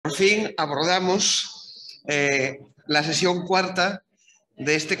por fin abordamos la sesión cuarta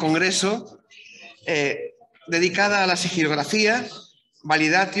de este congreso dedicada a la sigilografía,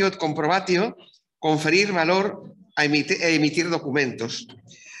 validatio et comprobatio, conferir valor a emitir documentos.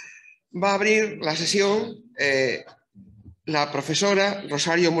 Va a abrir la sesión la profesora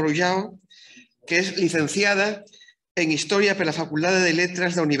Rosário Morujão, que es licenciada en Historia per la Facultad de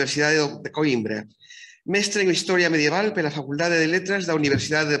Letras de la Universidade de Coimbra, mestre en Historia Medieval per la Facultad de Letras da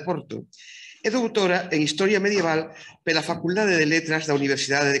Universidade de Porto e doutora en Historia Medieval per la Facultade de Letras da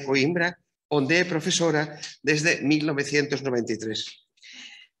Universidade de Coimbra, onde é profesora desde 1993.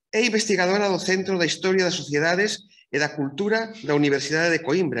 É investigadora do Centro da Historia das Sociedades e da Cultura da Universidade de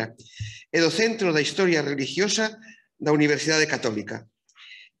Coimbra e do Centro da Historia Religiosa da Universidade Católica.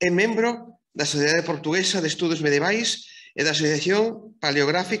 É membro da Sociedade Portuguesa de Estudos Medievais e da Asociación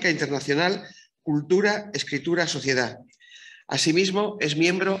Paleográfica Internacional Cultura, Escritura, Sociedad. Asimismo, es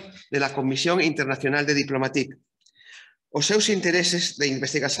miembro de la Comisión Internacional de Diplomática. Os seus intereses de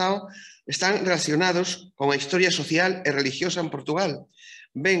investigación están relacionados con a historia social e religiosa en Portugal,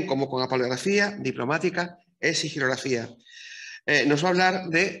 ben como con a paleografía, diplomática e sigilografía. Nos va a hablar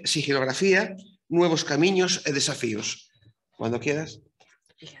de sigilografía, nuevos camiños e desafíos. Cuando quieras.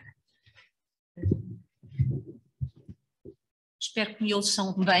 Espero que me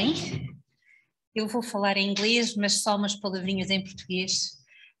ouçam bem. Eu vou falar em inglês, mas só umas palavrinhas em português,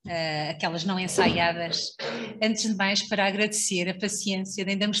 aquelas não ensaiadas. Antes de mais, para agradecer a paciência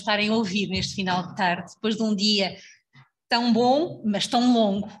de ainda me estarem a ouvir neste final de tarde, depois de um dia tão bom, mas tão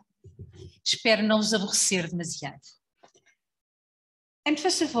longo. Espero não vos aborrecer demasiado. And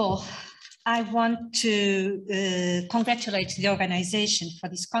first of all, I want to congratulate the organization for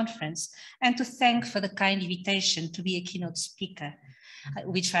this conference and to thank for the kind invitation to be a keynote speaker,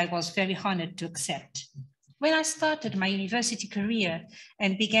 which I was very honored to accept. When I started my university career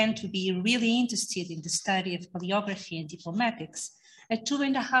and began to be really interested in the study of paleography and diplomatics, a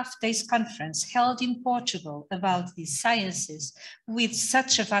 2.5 days conference held in Portugal about these sciences with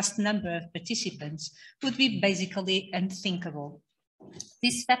such a vast number of participants would be basically unthinkable.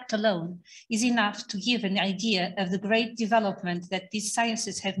 This fact alone is enough to give an idea of the great development that these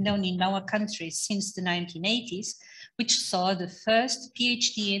sciences have known in our country since the 1980s, which saw the first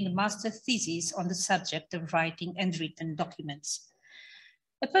PhD and master thesis on the subject of writing and written documents.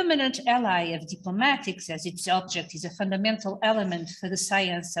 A permanent ally of diplomatics, as its object is a fundamental element for the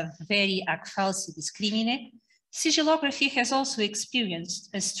science of veri ac falsi discrimine, sigillography has also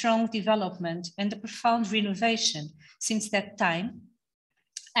experienced a strong development and a profound renovation since that time,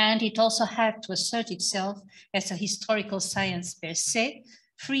 and it also had to assert itself as a historical science per se,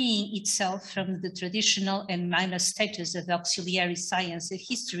 freeing itself from the traditional and minor status of auxiliary science of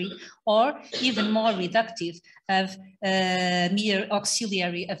history, or even more reductive of mere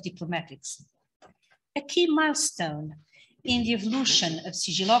auxiliary of diplomatics. A key milestone in the evolution of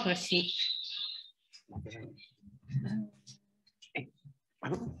sigillography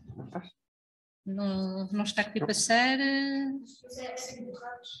não está aqui a passar.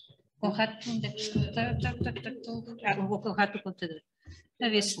 Com o rato, onde é que está? Vou com o rato do computador. A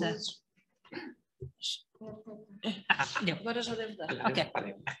ver se dá. Deu. Agora já deve dar.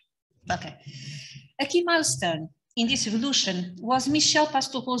 Okay. A key milestone in this evolution was Michel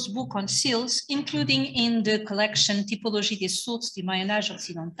Pastoreau's book on seals, including in the collection Typologie des sources du Moyen Âge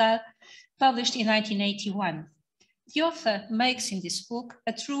occidental, published in 1981. The author makes in this book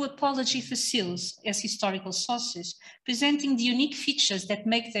a true apology for seals as historical sources, presenting the unique features that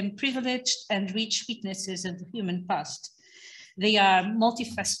make them privileged and rich witnesses of the human past. They are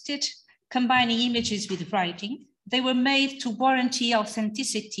multifaceted, combining images with writing. They were made to guarantee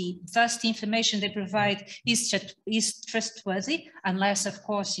authenticity, thus the information they provide is trustworthy, unless, of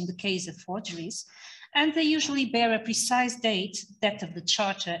course, in the case of forgeries. And they usually bear a precise date, that of the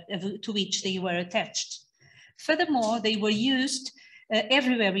charter to which they were attached. Furthermore, they were used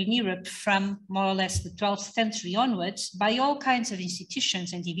everywhere in Europe from more or less the 12th century onwards by all kinds of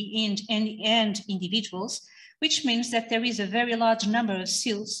institutions and individuals, which means that there is a very large number of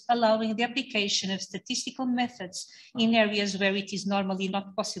seals allowing the application of statistical methods in areas where it is normally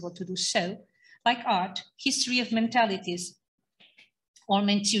not possible to do so, like art, history of mentalities, or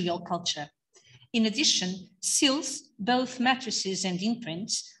material culture. In addition, seals, both matrices and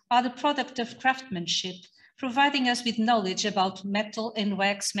imprints, are the product of craftsmanship, providing us with knowledge about metal and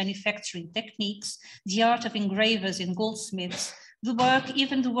wax manufacturing techniques, the art of engravers and goldsmiths,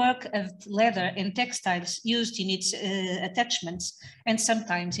 even the work of leather and textiles used in its attachments, and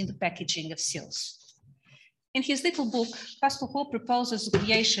sometimes in the packaging of seals. In his little book, Pastoral proposes the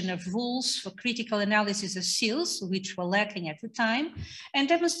creation of rules for critical analysis of seals, which were lacking at the time, and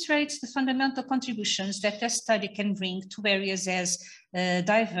demonstrates the fundamental contributions that this study can bring to areas as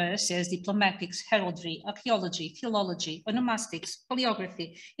diverse as diplomatics, heraldry, archaeology, philology, onomastics,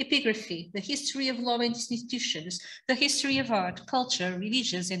 paleography, epigraphy, the history of law and institutions, the history of art, culture,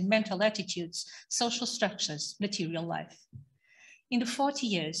 religious and mental attitudes, social structures, material life. In the 40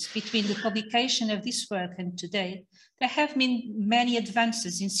 years between the publication of this work and today, there have been many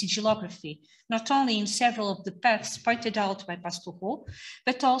advances in sigillography, not only in several of the paths pointed out by Pastoral,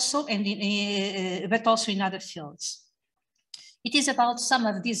 but also in other fields. It is about some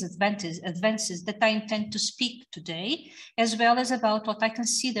of these advances that I intend to speak today, as well as about what I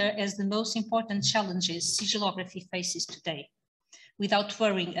consider as the most important challenges sigillography faces today. Without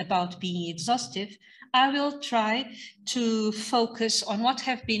worrying about being exhaustive, I will try to focus on what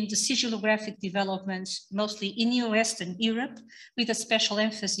have been the sigillographic developments, mostly in Western Europe, with a special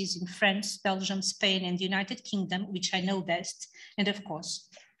emphasis in France, Belgium, Spain, and the United Kingdom, which I know best, and of course,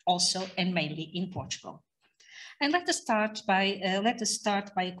 also and mainly in Portugal. And let us start by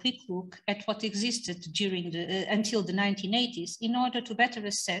a quick look at what existed during until the 1980s in order to better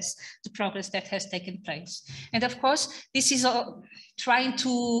assess the progress that has taken place. And of course, this is trying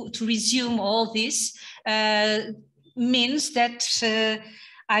to resume all this means that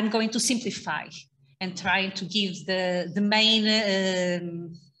I'm going to simplify and trying to give the main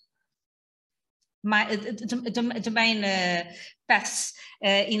paths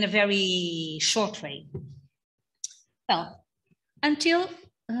in a very short way. Well, until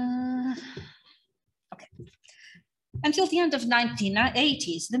the end of the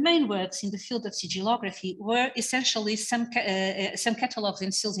 1980s, the main works in the field of sigillography were essentially some catalogues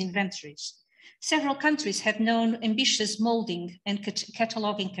and seals inventories. Several countries had known ambitious molding and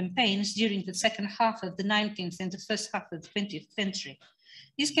cataloging campaigns during the second half of the 19th and the first half of the 20th century.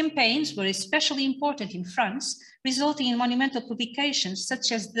 These campaigns were especially important in France, resulting in monumental publications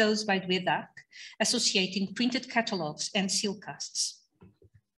such as those by Duedac, associating printed catalogues and seal casts.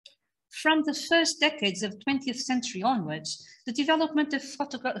 From the first decades of the 20th century onwards, the development of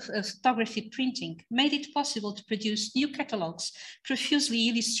photography printing made it possible to produce new catalogues profusely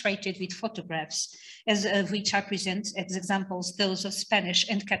illustrated with photographs, of which I present as examples those of Spanish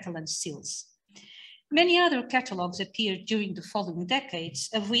and Catalan seals. Many other catalogues appeared during the following decades,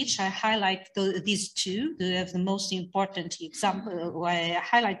 of which I highlight these two of the most important examples. I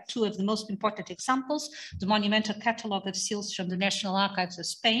highlight two of the most important examples: the monumental catalogue of seals from the National Archives of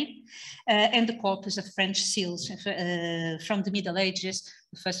Spain and the corpus of French seals from the Middle Ages.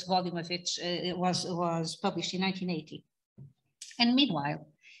 The first volume of it was published in 1980. And meanwhile,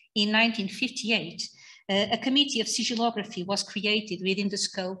 in 1958, a committee of sigillography was created within the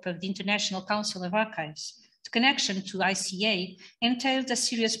scope of the International Council of Archives. The connection to ICA entailed a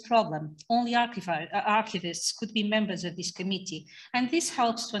serious problem. Only archivists could be members of this committee, and this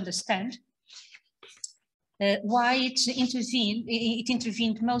helps to understand why it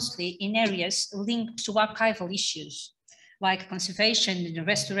intervened mostly in areas linked to archival issues, like conservation and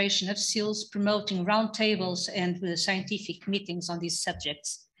restoration of seals, promoting roundtables and scientific meetings on these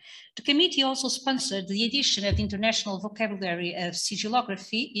subjects. The committee also sponsored the edition of the International Vocabulary of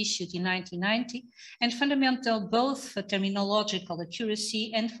Sigillography, issued in 1990, and fundamental both for terminological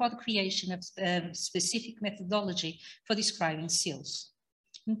accuracy and for the creation of specific methodology for describing seals.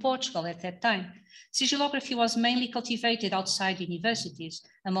 In Portugal at that time, sigillography was mainly cultivated outside universities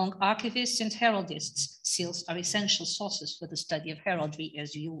among archivists and heraldists. Seals are essential sources for the study of heraldry,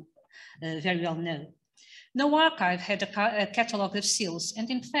 as you very well know. No archive had a catalogue of seals, and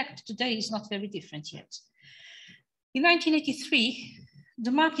in fact, today is not very different yet. In 1983,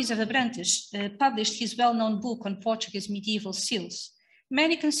 the Marquis of Abrantes published his well-known book on Portuguese medieval seals.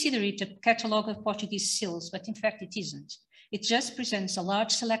 Many consider it a catalogue of Portuguese seals, but in fact it isn't. It just presents a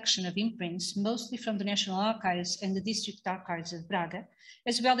large selection of imprints, mostly from the National Archives and the District Archives of Braga,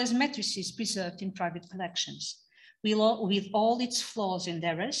 as well as matrices preserved in private collections. With all its flaws and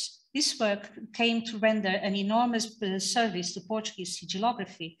errors, this work came to render an enormous service to Portuguese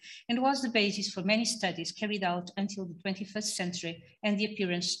sigillography and was the basis for many studies carried out until the 21st century and the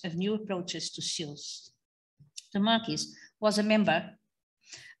appearance of new approaches to seals. The Marquis was a member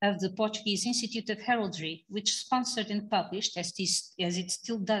of the Portuguese Institute of Heraldry, which sponsored and published, as it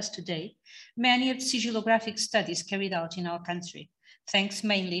still does today, many of the sigillographic studies carried out in our country, thanks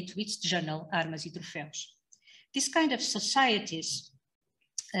mainly to its journal Armas e Troféus. This kind of societies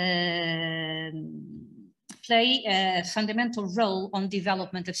play a fundamental role on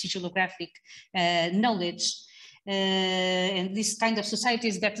development of sigillographic knowledge And this kind of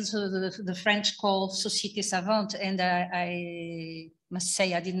societies that the French call société savante, and I must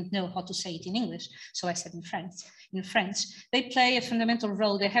say I didn't know how to say it in English, so I said in French, they play a fundamental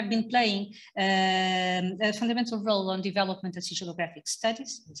role. They have been playing a fundamental role on development of sigillographic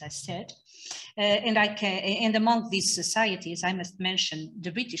studies, as I said. And among these societies, I must mention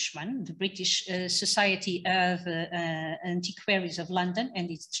the British one, the British Society of Antiquaries of London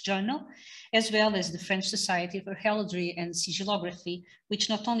and its journal, as well as the French Society for Heraldry and Sigillography, which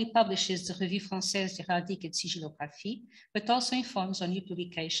not only publishes the Revue Française d'Héraldique et de Sigillographie, but also informs on new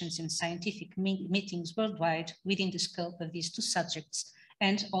publications in scientific meetings worldwide within the scope of these two subjects,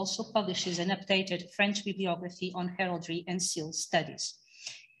 and also publishes an updated French bibliography on heraldry and seal studies.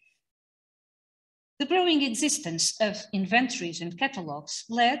 The growing existence of inventories and catalogues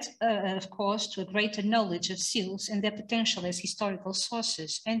led, of course, to a greater knowledge of seals and their potential as historical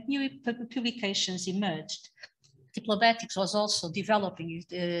sources, and new publications emerged. Diplomatics was also developing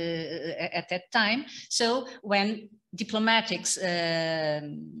at that time. So when diplomatics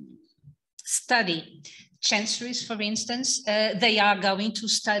study chanceries, for instance, they are going to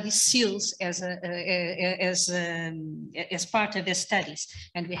study seals as part of their studies.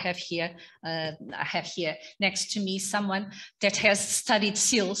 And we have here, I have here next to me someone that has studied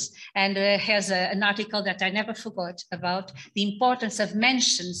seals and has an article that I never forgot about the importance of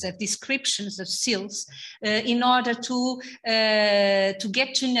mentions, of descriptions of seals in order to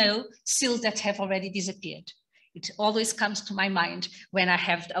get to know seals that have already disappeared. It always comes to my mind when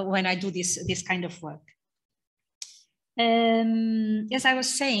I do this kind of work. As I was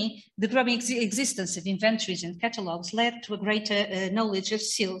saying, the growing existence of inventories and catalogues led to a greater knowledge of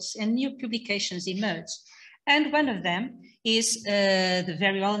seals, and new publications emerged. And one of them is the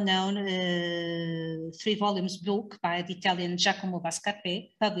very well-known 3 volumes book by the Italian Giacomo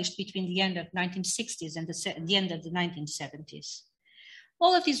Bascapè, published between the end of the 1960s and the end of the 1970s.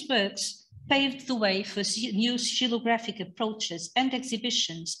 All of these works paved the way for new sigillographic approaches and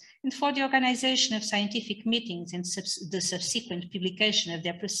exhibitions, and for the organization of scientific meetings and the subsequent publication of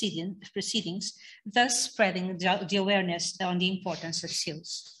their proceedings, thus spreading the awareness on the importance of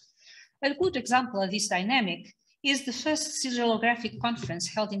seals. A good example of this dynamic is the first sigillographic conference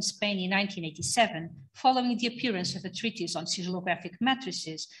held in Spain in 1987, following the appearance of a treatise on sigillographic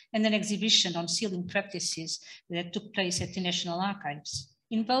matrices and an exhibition on sealing practices that took place at the National Archives.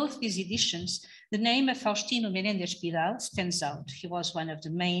 In both these editions, the name of Faustino Menéndez Pidal stands out. He was one of the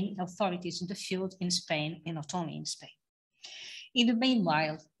main authorities in the field in Spain, and not only in Spain. In the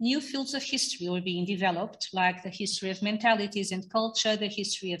meanwhile, new fields of history were being developed, like the history of mentalities and culture, the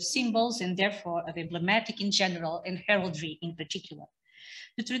history of symbols, and therefore of emblematic in general and heraldry in particular.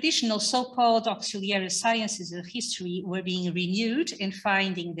 The traditional so-called auxiliary sciences of history were being renewed and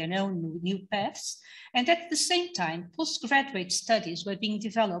finding their own new paths, and at the same time, postgraduate studies were being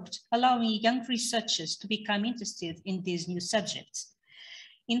developed, allowing young researchers to become interested in these new subjects.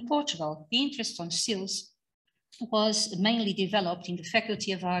 In Portugal, the interest on seals was mainly developed in the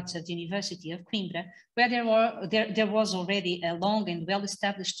Faculty of Arts of the University of Coimbra, where there was already a long and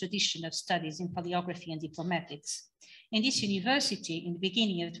well-established tradition of studies in paleography and diplomatics. In this university, in the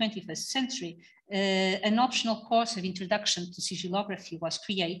beginning of the 21st century, an optional course of Introduction to Sigillography was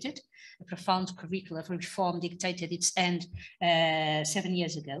created. A profound curricular reform dictated its end 7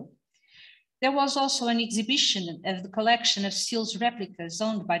 years ago. There was also an exhibition of the collection of seals replicas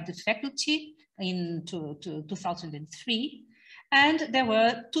owned by the faculty in 2003. And there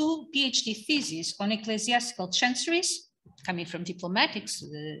were 2 PhD theses on ecclesiastical chanceries, coming from diplomatics,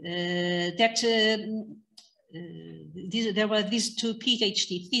 there were these 2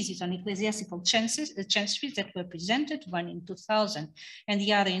 PhD theses on ecclesiastical chanceries that were presented, one in 2000 and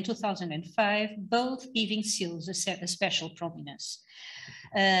the other in 2005, both giving seals a special prominence.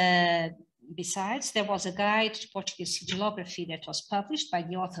 Besides, there was a guide to Portuguese sigillography that was published by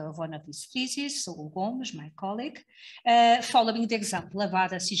the author of one of these theses, Saul Gomes, my colleague, following the example of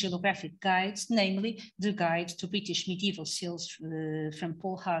other sigillographic guides, namely the Guide to British Medieval Seals from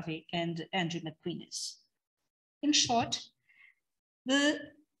Paul Harvey and Andrew McQueeness. In short, the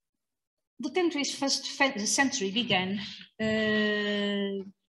 21st century began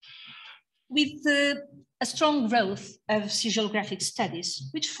with a strong growth of sigillographic studies,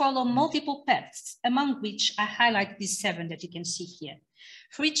 which follow multiple paths, among which I highlight these 7 that you can see here.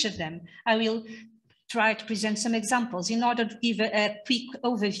 For each of them, I will try to present some examples in order to give a quick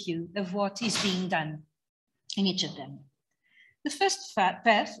overview of what is being done in each of them. The first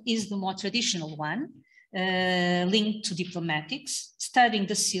path is the more traditional one, linked to diplomatics, studying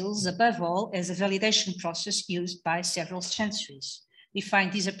the seals above all as a validation process used by several chanceries. We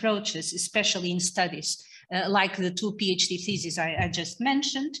find these approaches, especially in studies like the 2 PhD theses I just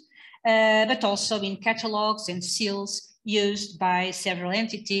mentioned, but also in catalogs and seals used by several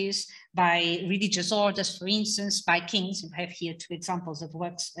entities, by religious orders, for instance, by kings. We have here 2 examples of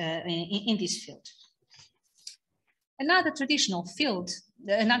works in this field. Another traditional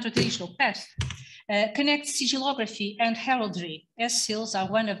path connects sigillography and heraldry, as seals are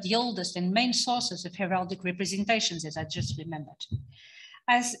one of the oldest and main sources of heraldic representations, as I just remembered.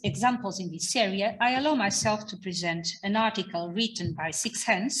 As examples in this area, I allow myself to present an article written by 6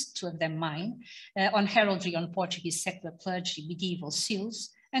 hands, 2 of them mine, on heraldry on Portuguese secular clergy medieval seals,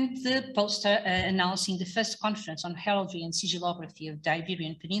 and the poster announcing the first conference on heraldry and sigillography of the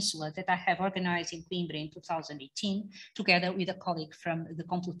Iberian Peninsula that I have organized in Coimbra in 2018, together with a colleague from the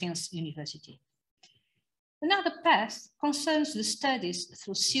Complutense University. Another path concerns the studies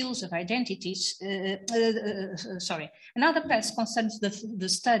through seals of identities, another path concerns the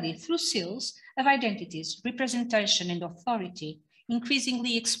study through seals of identities, representation and authority,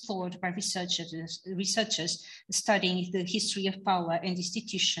 increasingly explored by researchers studying the history of power and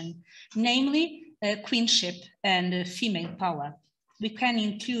institution, namely queenship and female power. We can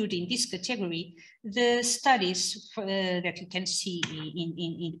include in this category the studies that you can see in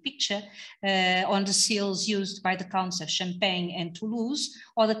the picture on the seals used by the Counts of Champagne and Toulouse,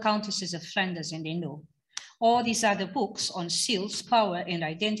 or the Countesses of Flanders and Hainaut. All these other books on seals, power and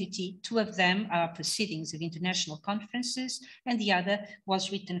identity, 2 of them are proceedings of international conferences, and the other was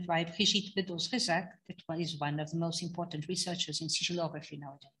written by Brigitte Bedos-Rezac, that is one of the most important researchers in sigillography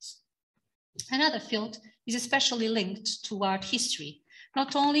nowadays. Another field is especially linked to art history,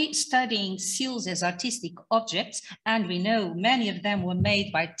 not only studying seals as artistic objects, and we know many of them were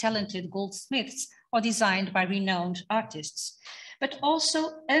made by talented goldsmiths or designed by renowned artists, but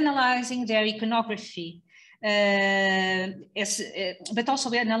also analyzing their iconography,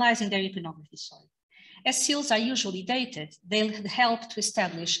 As seals are usually dated, they help to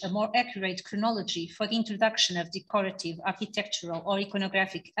establish a more accurate chronology for the introduction of decorative, architectural, or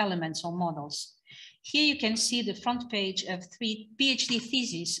iconographic elements or models. Here you can see the front page of 3 PhD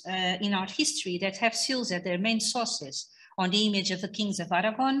theses in art history that have seals as their main sources: on the image of the kings of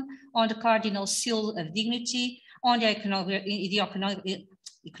Aragon, on the cardinal seal of dignity, on the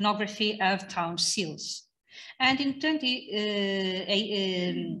iconography of town seals. And in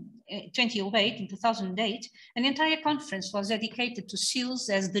 2008, an entire conference was dedicated to seals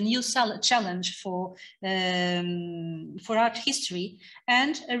as the new challenge for art history,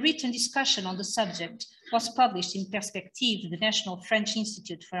 and a written discussion on the subject was published in Perspective, the National French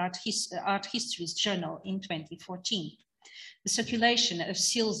Institute for Art History's journal, in 2014. The circulation of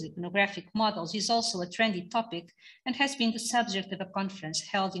seals iconographic models is also a trendy topic and has been the subject of a conference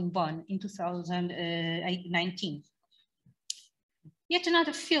held in Bonn in 2019. Yet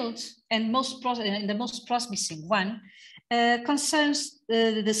another field, and the most promising one, concerns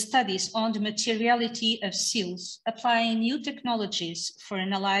the studies on the materiality of seals, applying new technologies for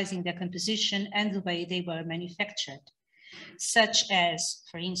analyzing their composition and the way they were manufactured, such as,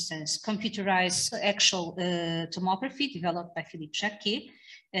 for instance, computerized axial tomography developed by Philippe Jacquet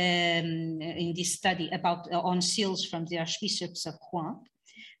in this study on seals from the archbishops of Rouen.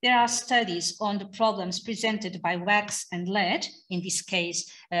 There are studies on the problems presented by wax and lead, in this case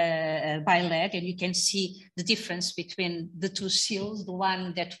by lead, and you can see the difference between the 2 seals, the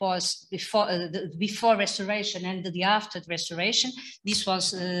one that was before restoration and the after the restoration. This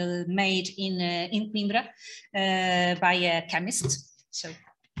was made in Coimbra by a chemist. So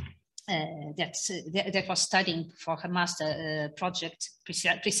that was studying for her master project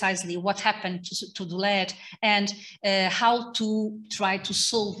precisely what happened to the lead and how to try to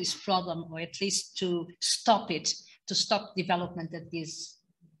solve this problem, or at least to stop it, to stop development of this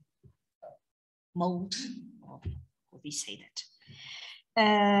mold, or we say that.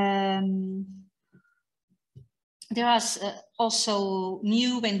 There are also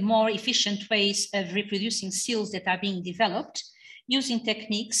new and more efficient ways of reproducing seals that are being developed, using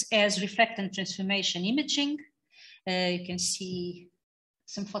techniques as reflectant transformation imaging. You can see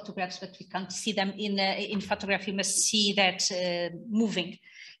some photographs, but we can't see them in photograph. You must see that moving,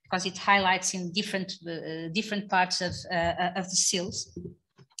 because it highlights in different parts of the seals.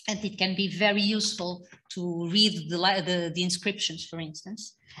 And it can be very useful to read the inscriptions, for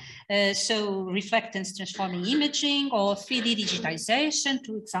instance. So reflectance transforming imaging or 3D digitization,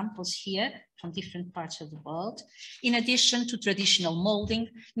 2 examples here from different parts of the world, in addition to traditional molding,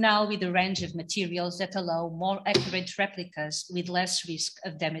 now with a range of materials that allow more accurate replicas with less risk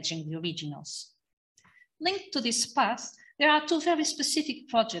of damaging the originals. Linked to this path, there are 2 very specific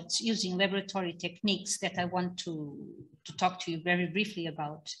projects using laboratory techniques that I want to talk to you very briefly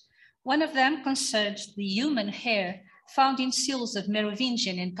about. One of them concerned the human hair found in seals of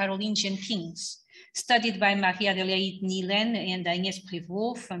Merovingian and Carolingian kings, studied by Marie-Adélaïde Nilen and Agnès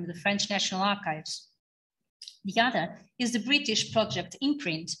Prévost from the French National Archives. The other is the British project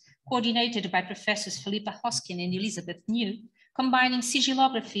Imprint, coordinated by Professors Philippa Hoskin and Elizabeth New, combining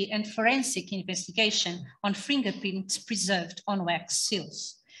sigillography and forensic investigation on fingerprints preserved on wax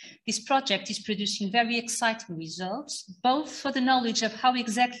seals. This project is producing very exciting results, both for the knowledge of how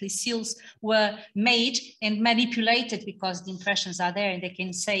exactly seals were made and manipulated, because the impressions are there and they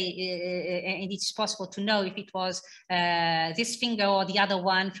can say, and it's possible to know if it was this finger or the other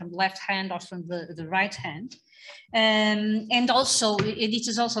one from the left hand or from the right hand. And also, it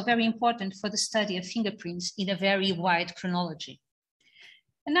is also very important for the study of fingerprints in a very wide chronology.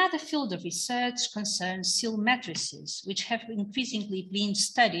 Another field of research concerns seal matrices, which have increasingly been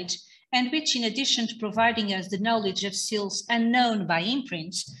studied and which, in addition to providing us the knowledge of seals unknown by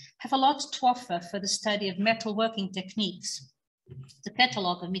imprints, have a lot to offer for the study of metalworking techniques. The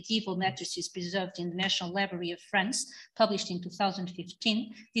catalogue of medieval matrices preserved in the National Library of France, published in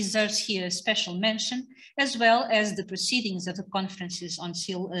 2015, deserves here a special mention, as well as the proceedings of the conferences on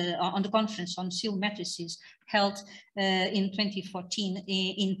the conference on seal matrices held in 2014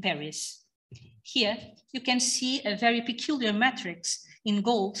 in Paris. Here you can see a very peculiar matrix in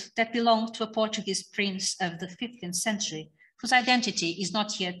gold that belonged to a Portuguese prince of the 15th century, whose identity is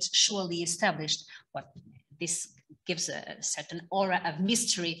not yet surely established. This gives a certain aura of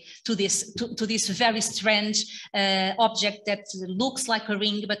mystery to this very strange object that looks like a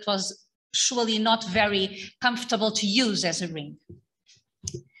ring, but was surely not very comfortable to use as a ring.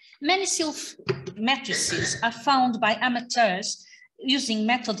 Many seal matrices are found by amateurs using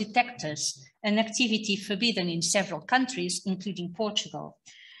metal detectors, an activity forbidden in several countries, including Portugal,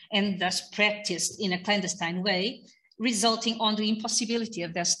 and thus practiced in a clandestine way, resulting on the impossibility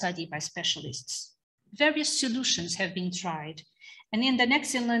of their study by specialists. Various solutions have been tried, and in an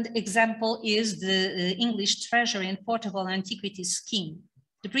excellent example is the English Treasury and Portable Antiquities Scheme.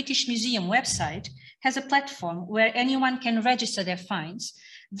 The British Museum website has a platform where anyone can register their finds,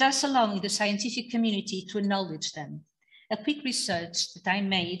 thus allowing the scientific community to acknowledge them. A quick research that I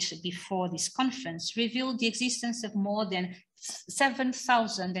made before this conference revealed the existence of more than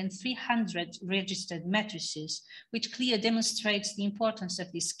 7,300 registered matrices, which clearly demonstrates the importance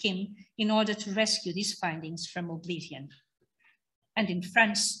of this scheme in order to rescue these findings from oblivion. And in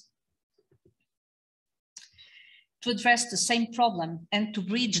France, to address the same problem and to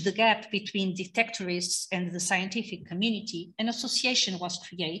bridge the gap between detectorists and the scientific community, an association was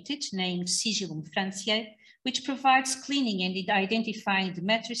created named Sigillum Franciae, which provides cleaning and identifying the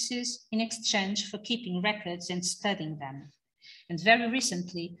matrices in exchange for keeping records and studying them. And very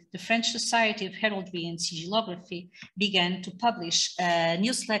recently, the French Society of Heraldry and Sigillography began to publish a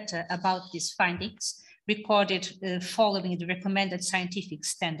newsletter about these findings, recorded following the recommended scientific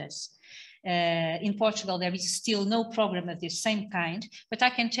standards. In Portugal, there is still no program of the same kind, but I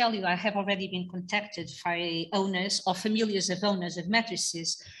can tell you I have already been contacted by owners or familiars of owners of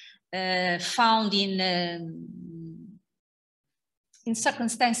matrices found in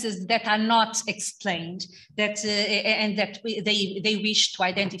circumstances that are not explained, and that they wish to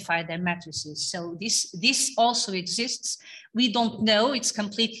identify their matrices. So this also exists. We don't know; it's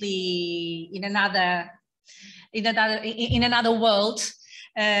completely in another world,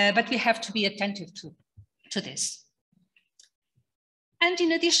 but we have to be attentive to this. And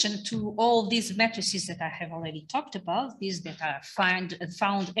in addition to all these matrices that I have already talked about, these that are found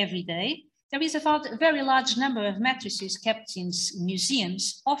every day, there is a very large number of matrices kept in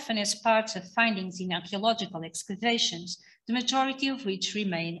museums, often as part of findings in archaeological excavations, the majority of which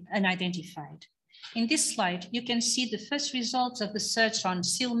remain unidentified. In this slide, you can see the first results of the search on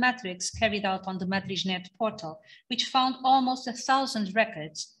seal matrix carried out on the Matrisnet portal, which found almost 1,000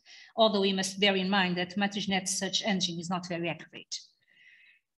 records, although we must bear in mind that Matrisnet's search engine is not very accurate.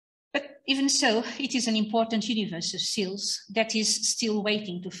 But even so, it is an important universe of seals that is still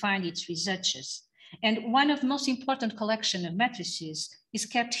waiting to find its researchers. And one of the most important collections of matrices is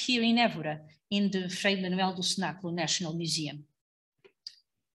kept here in Évora, in the Frei Manuel do Cenáculo National Museum.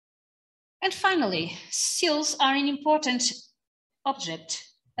 And finally, seals are an important object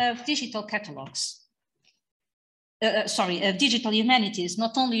of digital catalogs. Of digital humanities,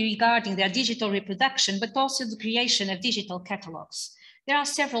 not only regarding their digital reproduction, but also the creation of digital catalogs. There are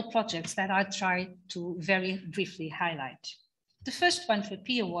several projects that I tried to very briefly highlight. The first one to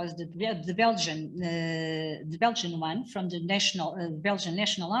appear was the Belgian one from the Belgian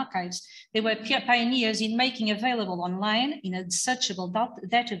National Archives. They were pioneers in making available online in a searchable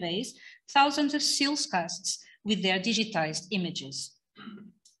database thousands of seals casts with their digitized images.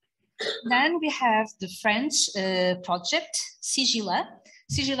 Then we have the French project, Sigilla.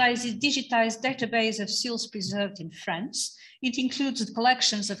 Sigilla is a digitized database of seals preserved in France. It includes the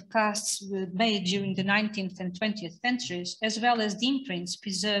collections of casts made during the 19th and 20th centuries, as well as the imprints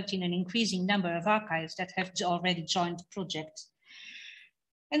preserved in an increasing number of archives that have already joined the project.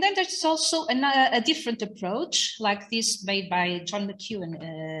 And then there's also a different approach, like this made by John McEwen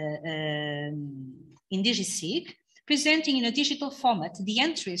in DigiSig, presenting in a digital format the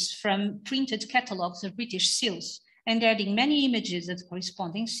entries from printed catalogues of British seals and adding many images of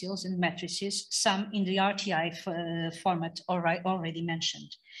corresponding seals and matrices, some in the RTI format already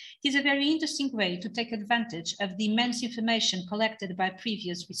mentioned. It is a very interesting way to take advantage of the immense information collected by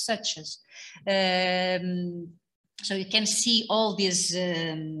previous researchers. So you can see all these,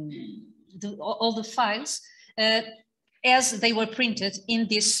 all the files as they were printed in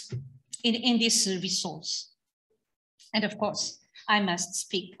this resource. And of course, I must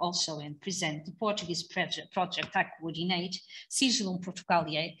speak also and present the Portuguese project I coordinate, Sigillum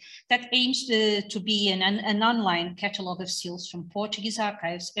Portugaliae, that aims to be an online catalogue of seals from Portuguese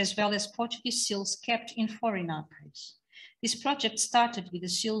archives, as well as Portuguese seals kept in foreign archives. This project started with the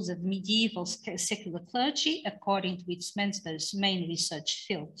seals of medieval secular clergy, according to its mentor's main research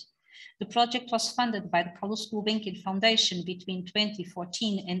field. The project was funded by the Carlos Gulbenkian Foundation between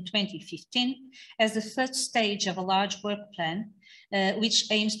 2014 and 2015 as the first stage of a large work plan,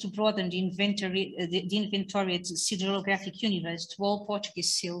 which aims to broaden the inventoried sigillographic universe to all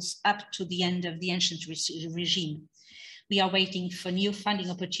Portuguese seals up to the end of the ancient regime. We are waiting for new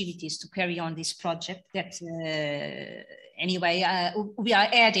funding opportunities to carry on this project. That anyway, we are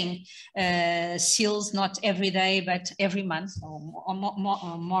adding seals not every day, but every month, or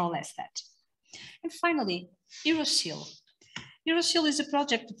more or less that. And finally, Euroseal. Euroseal is a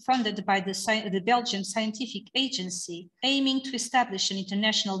project funded by the Belgian Scientific Agency, aiming to establish an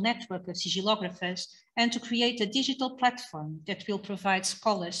international network of sigillographers and to create a digital platform that will provide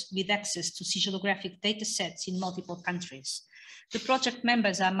scholars with access to sigillographic data sets in multiple countries. The project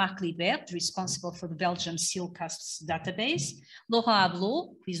members are Marc Libert, responsible for the Belgian Sealcasts database, Laurent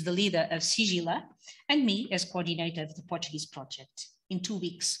Ablot, who is the leader of Sigilla, and me as coordinator of the Portuguese project. In 2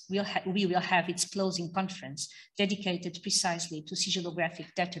 weeks, we will have its closing conference dedicated precisely to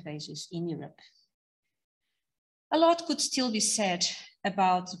sigillographic databases in Europe. A lot could still be said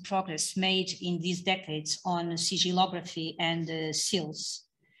about the progress made in these decades on sigillography and seals.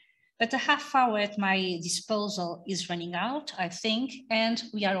 But the half hour at my disposal is running out, I think, and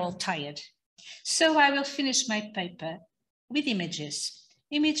we are all tired. So I will finish my paper with images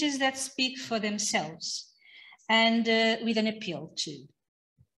that speak for themselves, and with an appeal too.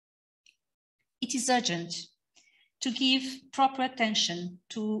 It is urgent to give proper attention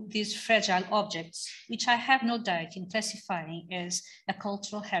to these fragile objects, which I have no doubt in classifying as a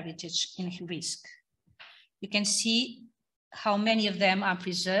cultural heritage in risk. You can see how many of them are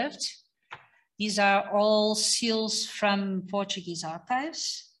preserved. These are all seals from Portuguese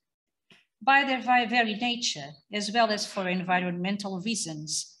archives. By their very nature, as well as for environmental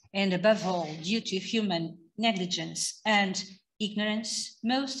reasons, and above all, due to human negligence and ignorance,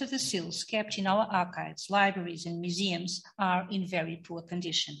 most of the seals kept in our archives, libraries, and museums are in very poor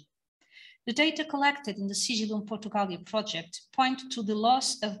condition. The data collected in the Sigillum Portugaliae project point to the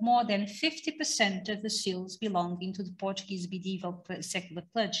loss of more than 50% of the seals belonging to the Portuguese medieval secular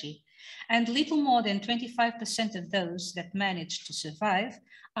clergy, and little more than 25% of those that managed to survive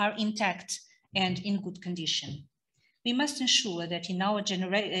are intact and in good condition. We must ensure that in our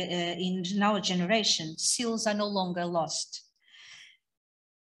generation, seals are no longer lost.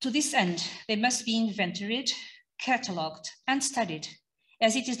 To this end, they must be inventoried, catalogued, and studied,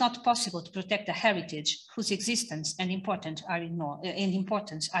 as it is not possible to protect a heritage whose existence and importance are ignored, an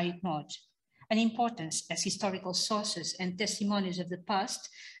importance as historical sources and testimonies of the past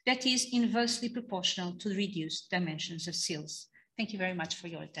that is inversely proportional to the reduced dimensions of seals. Thank you very much for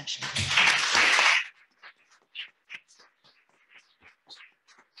your attention.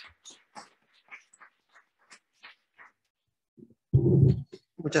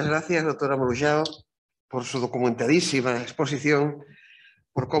 Muchas gracias, doctora Morujão, por su documentadísima exposición,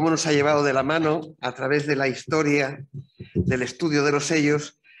 por cómo nos ha llevado de la mano a través de la historia del estudio de los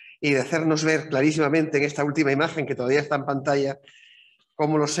sellos y de hacernos ver clarísimamente en esta última imagen que todavía está en pantalla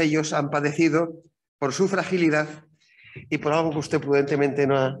cómo los sellos han padecido por su fragilidad y por algo que usted prudentemente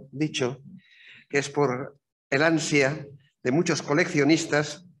no ha dicho, que es por el ansia de muchos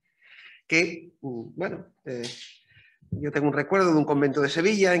coleccionistas que, bueno, yo tengo un recuerdo de un convento de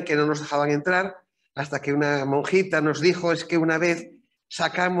Sevilla en que no nos dejaban entrar hasta que una monjita nos dijo es que una vez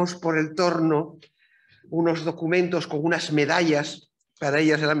sacamos por el torno unos documentos con unas medallas para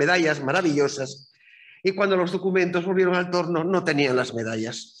ellas eran medallas maravillosas, y cuando los documentos volvieron al torno no tenían las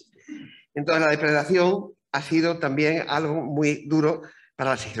medallas. Entonces la depredación ha sido también algo muy duro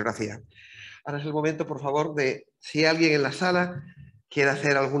para la sigilografía. Ahora es el momento, por favor, de si alguien en la sala quiere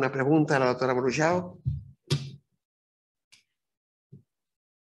hacer alguna pregunta a la doctora Morujão.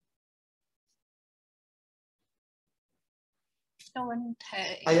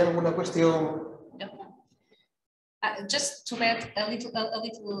 ¿Hay alguna cuestión? No. Just to add a little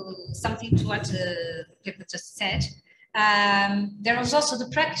something to what people just said, there was also the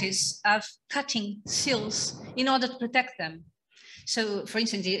practice of cutting seals in order to protect them. So, for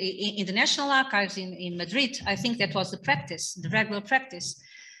instance, in the National Archives in Madrid, I think that was the practice, the regular practice,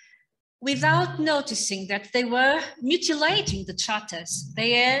 without noticing that they were mutilating the charters.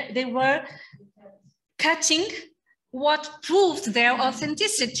 They were cutting what proved their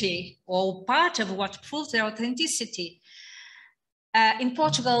authenticity, or part of what proved their authenticity. In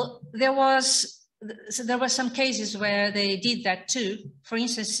Portugal, there were some cases where they did that too. For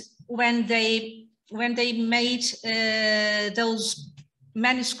instance, when they made those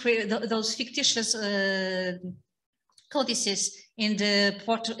manuscripts, those fictitious codices in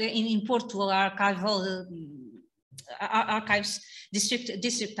Portugal archives,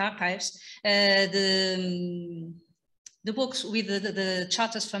 district archives, the books with the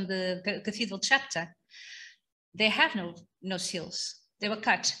charters from the cathedral chapter, they have no seals. They were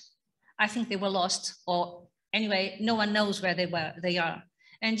cut. I think they were lost, or anyway, no one knows where they are.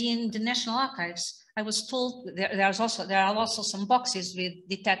 And in the National Archives, I was told there are also some boxes with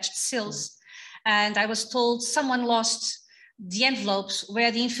detached seals, and I was told someone lost the envelopes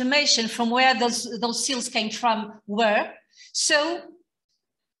where the information from where those seals came from were. So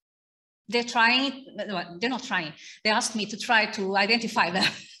they're trying, no, they're not trying. They asked me to try to identify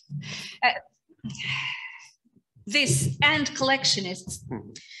them. This and collectionists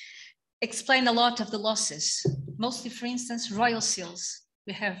explain a lot of the losses, mostly, for instance, royal seals.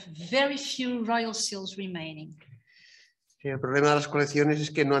 We have very few royal seals remaining. Sí, el problema de las colecciones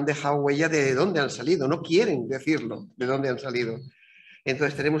es que no han dejado huella de dónde han salido, no quieren decirlo de dónde han salido.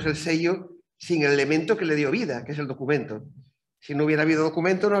 Entonces tenemos el sello sin el elemento que le dio vida, que es el documento. Si no hubiera habido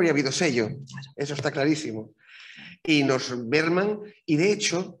documento, no habría habido sello. Eso está clarísimo. Y nos merman, y de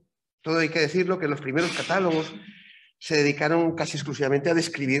hecho, todo hay que decirlo, que los primeros catálogos se dedicaron casi exclusivamente a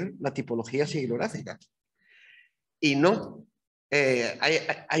describir la tipología sigilográfica. Y no,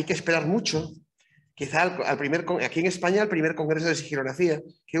 hay que esperar mucho. Quizá aquí en España, el primer Congreso de Sigilografía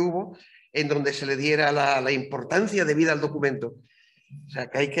que hubo, en donde se le diera la importancia debida al documento. O sea,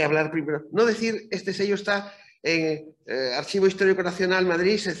 que hay que hablar primero. No decir, este sello está en Archivo Histórico Nacional,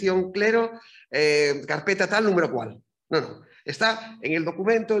 Madrid, sección clero, carpeta tal, número cual. No, no. Está en el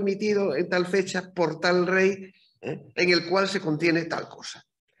documento emitido en tal fecha por tal rey, en el cual se contiene tal cosa.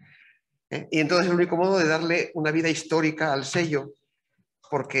 Y entonces el único modo de darle una vida histórica al sello,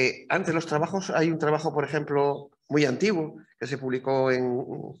 porque antes los trabajos, hay un trabajo, por ejemplo, muy antiguo, que se publicó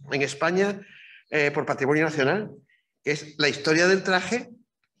en España por Patrimonio Nacional, que es la historia del traje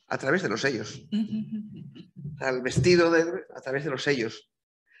a través de los sellos. O sea, el vestido a través de los sellos.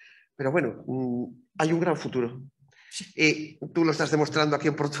 Pero bueno, hay un gran futuro. Y tú lo estás demostrando aquí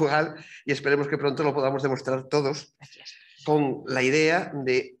en Portugal y esperemos que pronto lo podamos demostrar todos con la idea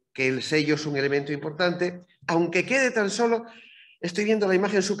de que el sello es un elemento importante, aunque quede tan solo. Estoy viendo la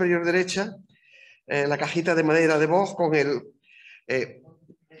imagen superior derecha, la cajita de madera de Boj con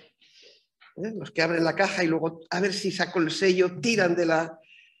los que abren la caja y luego a ver si saco el sello, tiran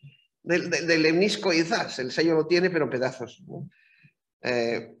del lemnisco y ¡zas! El sello lo tiene pero en pedazos, ¿no?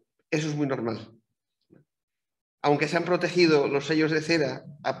 Eso es muy normal. Aunque se han protegido los sellos de cera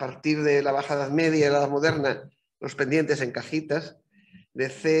a partir de la Baja Edad Media y la Edad Moderna, los pendientes en cajitas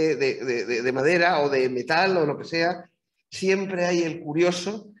de madera o de metal o lo que sea, siempre hay el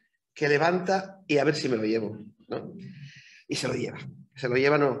curioso que levanta y a ver si me lo llevo, ¿no? Y se lo lleva. Se lo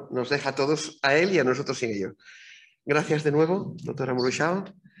lleva, no, nos deja a todos, a él y a nosotros sin ello. Gracias de nuevo, doctora Morujão.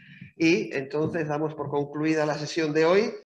 Y entonces damos por concluida la sesión de hoy.